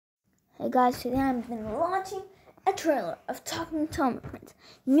Hey guys, today I've been launching a trailer of Talking Tom and Friends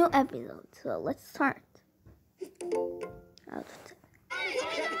new episode. So let's start. Okay,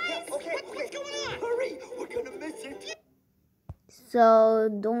 what's going on? Hurry, we're gonna miss it. So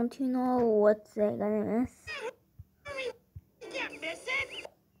don't you know what they're gonna miss? Hurry, we can't miss it.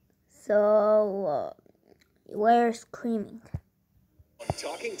 So we're screaming.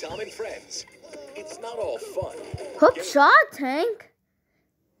 Talking Tom and Friends. It's not all fun. Hook shot, Tank.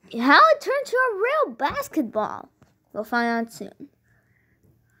 How it turned to a real basketball. We'll find out soon.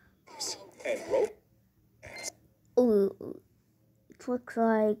 And rope. Ooh, it looks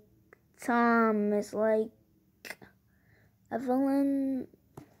like Tom is like a villain.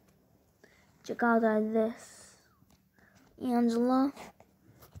 Check out this. Angela.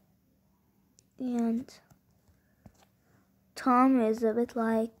 And Tom is a bit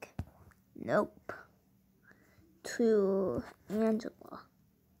like Nope to Angela.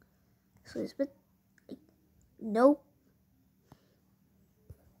 So it's a bit like Nope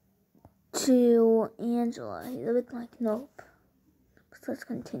to Angela. He's a bit like Nope. So let's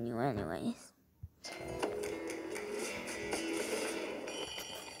continue anyways.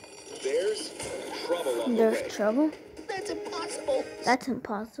 There's trouble on the way. There's trouble? That's impossible. That's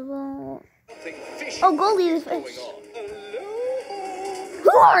impossible. Fishing Oh, Goldie the is going fish. on.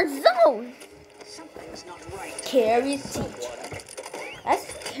 Who are those? Something's not right. Carrie's teacher. Someone That's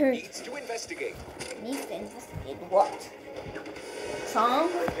Carrie's needs to investigate. needs to investigate what? Tom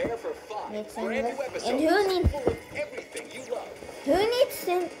Prepare for 5 needs to brand new investigate. episodes. And who needs Full of everything you love. Who needs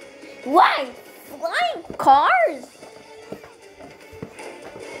to... Why? Flying cars?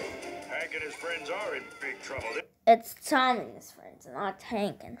 Hank and his friends are in big trouble this It's Tom and his friends, not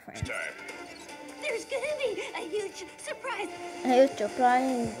Hank and friends. time. There's gonna be a huge surprise. Hey,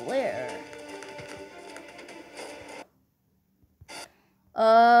 surprising where?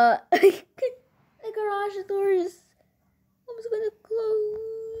 The garage doors. I was gonna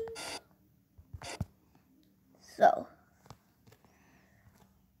close. So.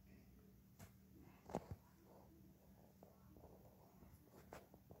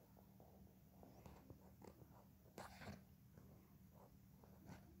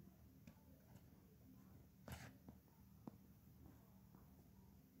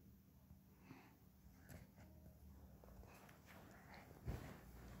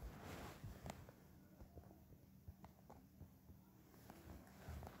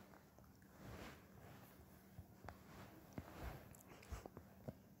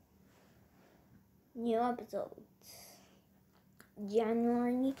 New episodes.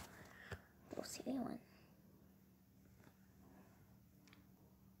 January. We'll see when.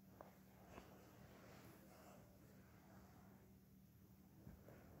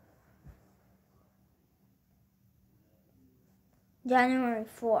 January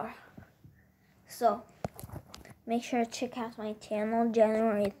 4. So, make sure to check out my channel,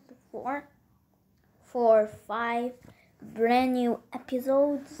 January 4, for 5 brand new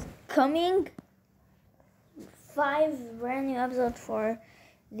episodes coming. 5 brand new episodes for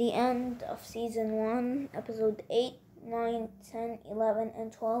the end of season 1, episode 8, 9, 10, 11,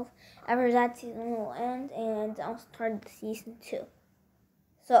 and 12. After that, season will end, and I'll start season 2.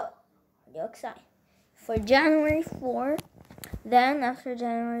 So, are you excited? For January 4, then after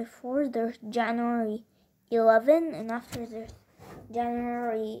January 4, there's January 11, and after there's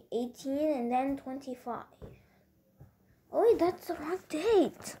January 18, and then 25. Oh wait, that's the wrong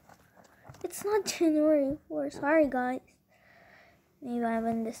date. It's not January 4. Sorry, guys. Maybe I've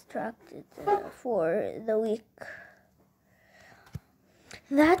been distracted for the week.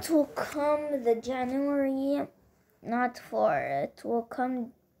 That will come the January, not 4. It will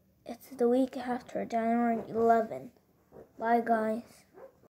come, it's the week after January 11. Bye, guys.